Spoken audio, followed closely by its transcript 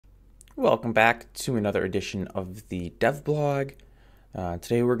Welcome back to another edition of the Dev Blog.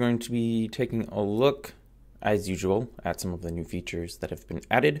 Today we're going to be taking a look, as usual, at some of the new features that have been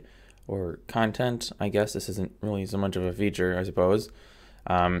added, or content. I guess this isn't really so much of a feature, I suppose.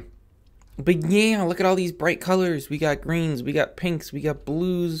 But yeah, look at all these bright colors. We got greens, we got pinks, we got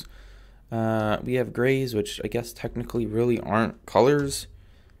blues, we have grays, which I guess technically really aren't colors.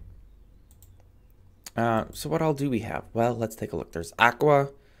 So what all do we have? Well, let's take a look. There's aqua.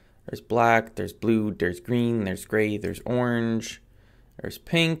 There's black, there's blue, there's green, there's gray, there's orange, there's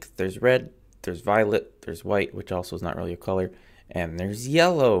pink, there's red, there's violet, there's white, which also is not really a color, and there's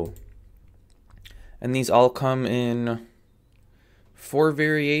yellow. And these all come in 4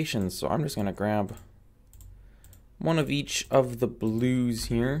 variations, so I'm just going to grab one of each of the blues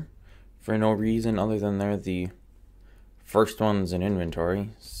here for no reason other than they're the first ones in inventory,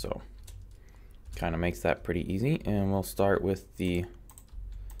 so kind of makes that pretty easy. And we'll start with the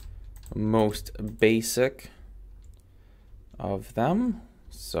most basic of them.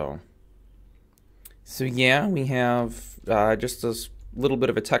 So yeah, we have just a little bit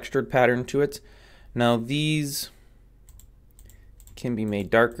of a textured pattern to it. Now these can be made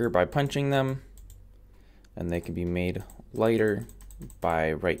darker by punching them, and they can be made lighter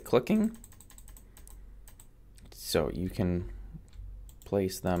by right clicking. So you can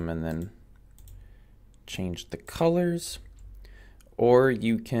place them and then change the colors. Or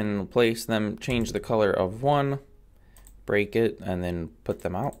you can place them, change the color of one, break it, and then put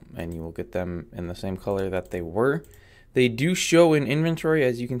them out, and you will get them in the same color that they were. They do show in inventory,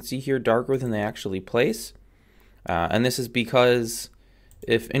 as you can see here, darker than they actually place. And this is because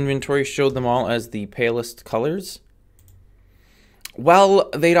if inventory showed them all as the palest colors, well,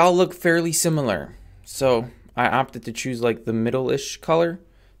 they'd all look fairly similar. So I opted to choose like the middle-ish color,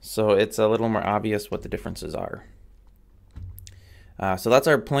 so it's a little more obvious what the differences are. So that's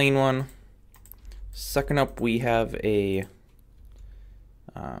our plain one. Second up, we have a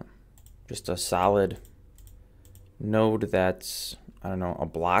just a solid node that's, I don't know, a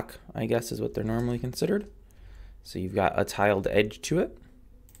block, I guess is what they're normally considered. So you've got a tiled edge to it.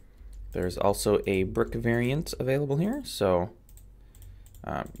 There's also a brick variant available here. So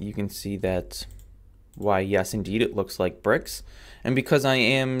you can see that, why, yes, indeed, it looks like bricks. And because I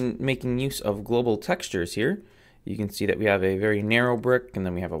am making use of global textures here, you can see that we have a very narrow brick, and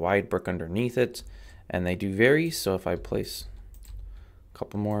then we have a wide brick underneath it, and they do vary. So if I place a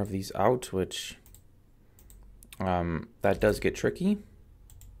couple more of these out, which that does get tricky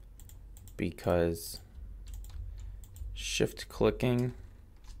because shift clicking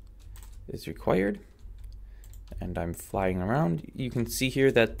is required, and I'm flying around. You can see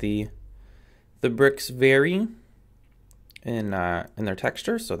here that the bricks vary in their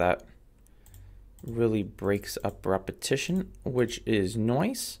texture, so that really breaks up repetition, which is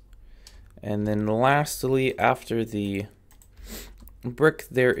nice. And then lastly, after the brick,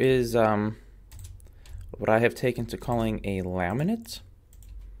 there is what I have taken to calling a laminate.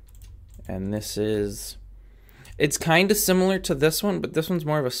 And this is, it's kind of similar to this one, but this one's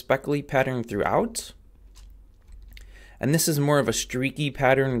more of a speckly pattern throughout. And this is more of a streaky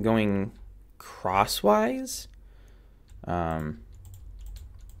pattern going crosswise.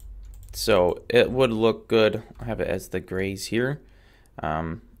 So it would look good. I have it as the grays here.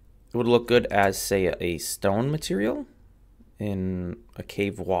 It would look good as, say, a stone material in a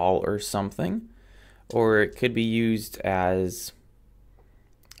cave wall or something. Or it could be used as,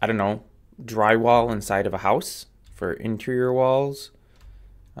 I don't know, drywall inside of a house for interior walls.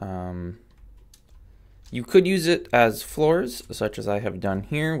 You could use it as floors, such as I have done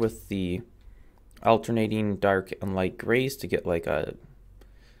here with the alternating dark and light grays to get like a,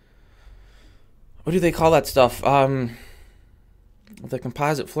 what do they call that stuff? The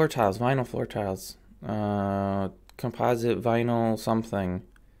composite floor tiles, vinyl floor tiles. Composite vinyl something,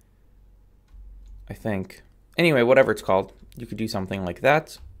 I think. Anyway, whatever it's called, you could do something like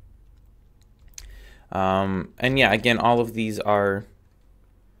that. And yeah, again, all of these are,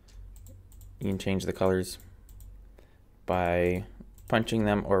 you can change the colors by punching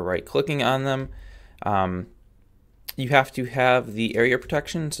them or right-clicking on them. You have to have the area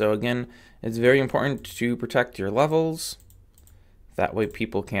protection, so again, it's very important to protect your levels. That way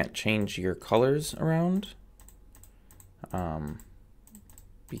people can't change your colors around.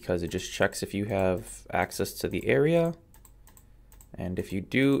 Because it just checks if you have access to the area. And if you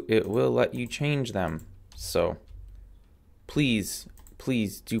do, it will let you change them. So please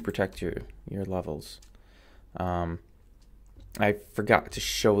do protect your levels. I forgot to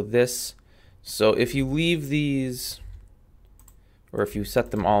show this. So if you leave these, or if you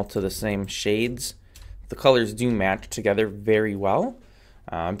set them all to the same shades, the colors do match together very well.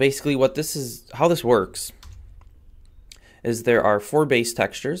 Basically, how this works is there are 4 base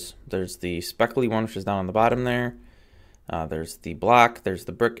textures. There's the speckly one, which is down on the bottom there. There's the block, there's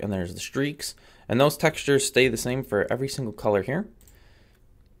the brick, and there's the streaks. And those textures stay the same for every single color here.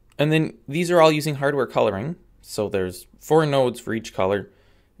 And then these are all using hardware coloring. So there's 4 nodes for each color.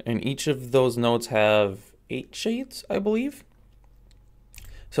 And each of those nodes have 8 shades, I believe.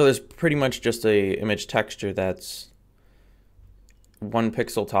 So there's pretty much just a image texture that's 1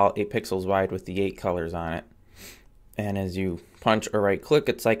 pixel tall, 8 pixels wide with the 8 colors on it. And as you punch or right click,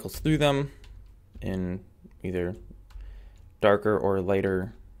 it cycles through them in either darker or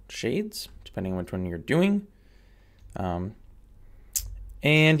lighter shades, depending on which one you're doing. And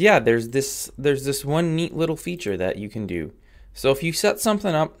yeah, there's this one neat little feature that you can do. So if you set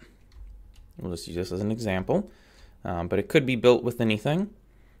something up, we'll just use this as an example, but it could be built with anything,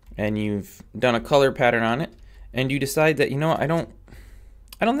 and you've done a color pattern on it, and you decide that, you know, I don't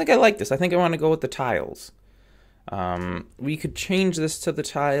think I like this. I think I want to go with the tiles. We could change this to the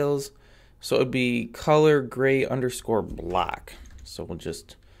tiles, so it would be color gray __ black. So we'll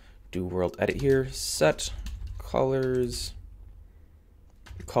just do world edit here, set colors,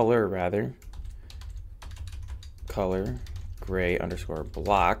 color gray _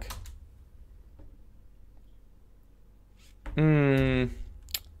 black.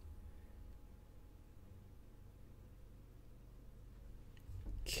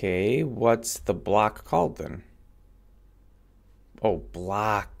 Okay, what's the block called then? Oh,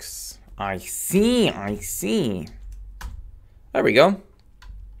 blocks. I see. There we go.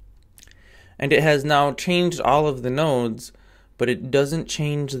 And it has now changed all of the nodes, but it doesn't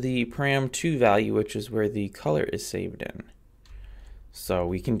change the param2 value, which is where the color is saved in. So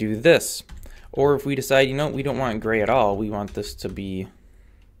we can do this. Or if we decide, you know, we don't want gray at all, we want this to be,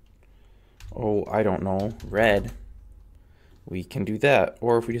 oh, I don't know, red, we can do that.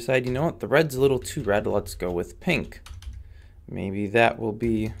 Or if we decide, you know what, the red's a little too red, let's go with pink. Maybe that will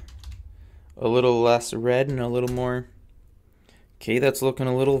be a little less red and a little more, okay, that's looking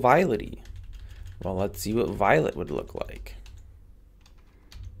a little violety. Well, let's see what violet would look like.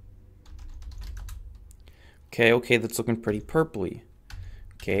 Okay, that's looking pretty purpley.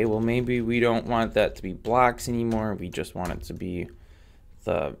 Okay, well maybe we don't want that to be blocks anymore. We just want it to be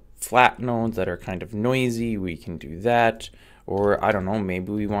the flat nodes that are kind of noisy. We can do that. Or I don't know,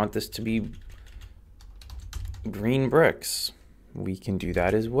 maybe we want this to be green bricks. We can do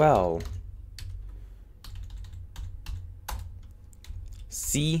that as well.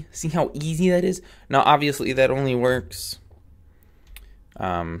 See how easy that is? Now obviously that only works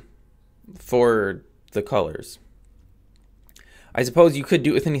for the colors. I suppose you could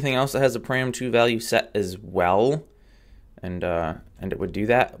do it with anything else that has a param2 value set as well, and it would do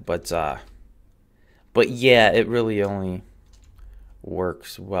that. But yeah, it really only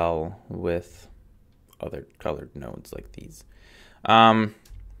works well with other colored nodes like these. One,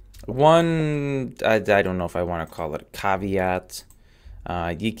 I don't know if I want to call it a caveat.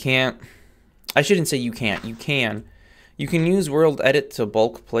 You can't. I shouldn't say you can't. You can. You can use world edit to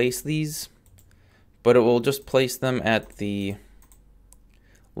bulk place these, but it will just place them at the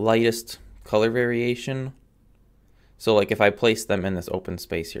lightest color variation. So like if I place them in this open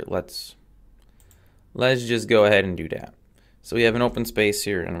space here, let's just go ahead and do that. So we have an open space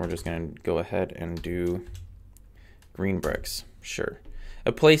here, and we're just going to go ahead and do green bricks. Sure.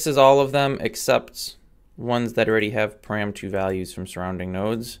 It places all of them except ones that already have param2 values from surrounding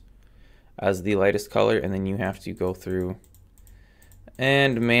nodes as the lightest color, and then you have to go through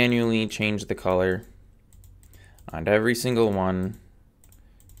and manually change the color on every single one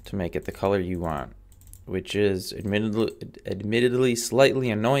to make it the color you want, which is admittedly slightly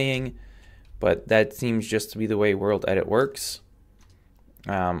annoying, but that seems just to be the way world edit works.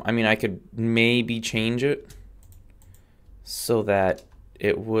 I mean, I could maybe change it so that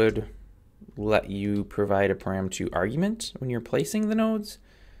it would let you provide a param2 argument when you're placing the nodes,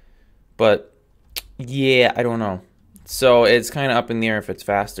 but yeah, I don't know. So it's kind of up in the air if it's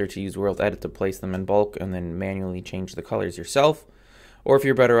faster to use world edit to place them in bulk and then manually change the colors yourself, or if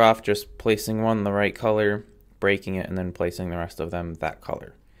you're better off just placing one the right color, breaking it, and then placing the rest of them that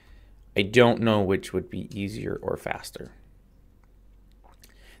color. I don't know which would be easier or faster.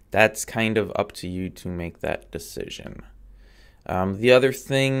 That's kind of up to you to make that decision. The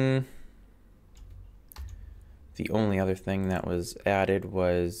only other thing that was added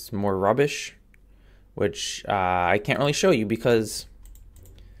was more rubbish, which I can't really show you because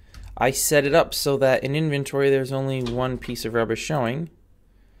I set it up so that in inventory there's only one piece of rubbish showing,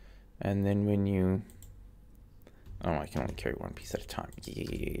 and then when you, oh, I can only carry one piece at a time.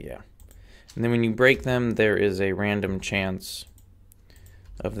 Yeah. And then when you break them, there is a random chance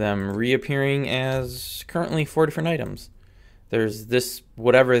of them reappearing as currently 4 different items. There's this,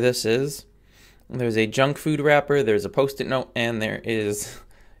 whatever this is. There's a junk food wrapper, there's a post-it note, and there is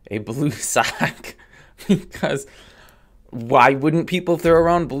a blue sock. Because why wouldn't people throw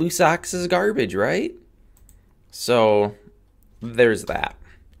around blue socks as garbage, right? So there's that.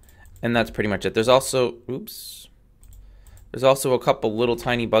 And that's pretty much it. There's also, there's also a couple little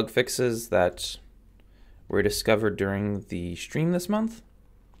tiny bug fixes that were discovered during the stream this month.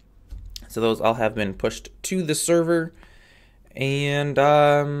 So those all have been pushed to the server. And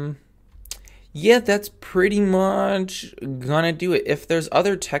yeah, that's pretty much gonna do it. If there's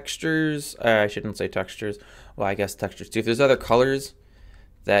other textures, I shouldn't say textures, well, I guess textures too. If there's other colors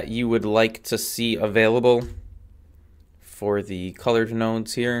that you would like to see available for the colored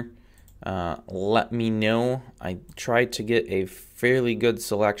nodes here, let me know. I tried to get a fairly good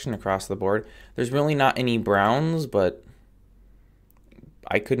selection across the board. There's really not any browns, but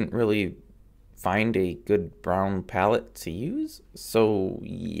I couldn't really find a good brown palette to use. So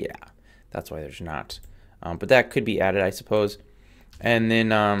yeah, that's why there's not. But that could be added, I suppose. And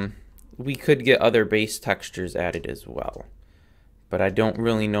then we could get other base textures added as well. But I don't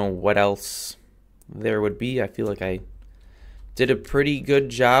really know what else there would be. I feel like I did a pretty good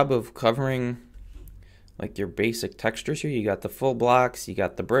job of covering like your basic textures here. You got the full blocks, you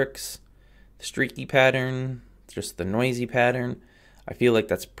got the bricks, the streaky pattern, just the noisy pattern. I feel like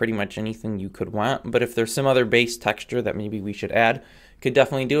that's pretty much anything you could want. But if there's some other base texture that maybe we should add, could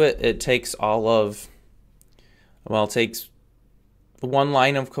definitely do it. It takes all of, well, it takes one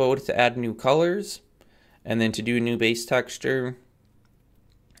line of code to add new colors, and then to do a new base texture,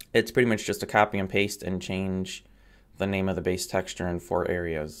 it's pretty much just a copy and paste and change the name of the base texture in 4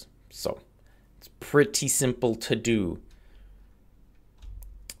 areas. So it's pretty simple to do.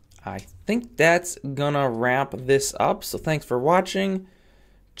 I think that's gonna wrap this up. So thanks for watching.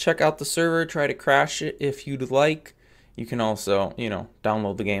 Check out the server, try to crash it if you'd like. You can also,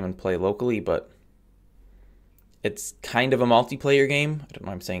 download the game and play locally, but it's kind of a multiplayer game. I don't know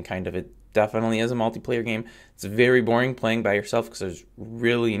why I'm saying kind of. It definitely is a multiplayer game. It's very boring playing by yourself because there's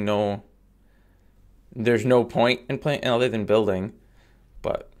really no point in playing other than building.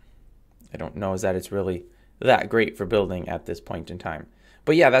 But I don't know is that it's really that great for building at this point in time.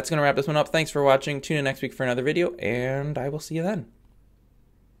 But yeah, that's going to wrap this one up. Thanks for watching. Tune in next week for another video, and I will see you then.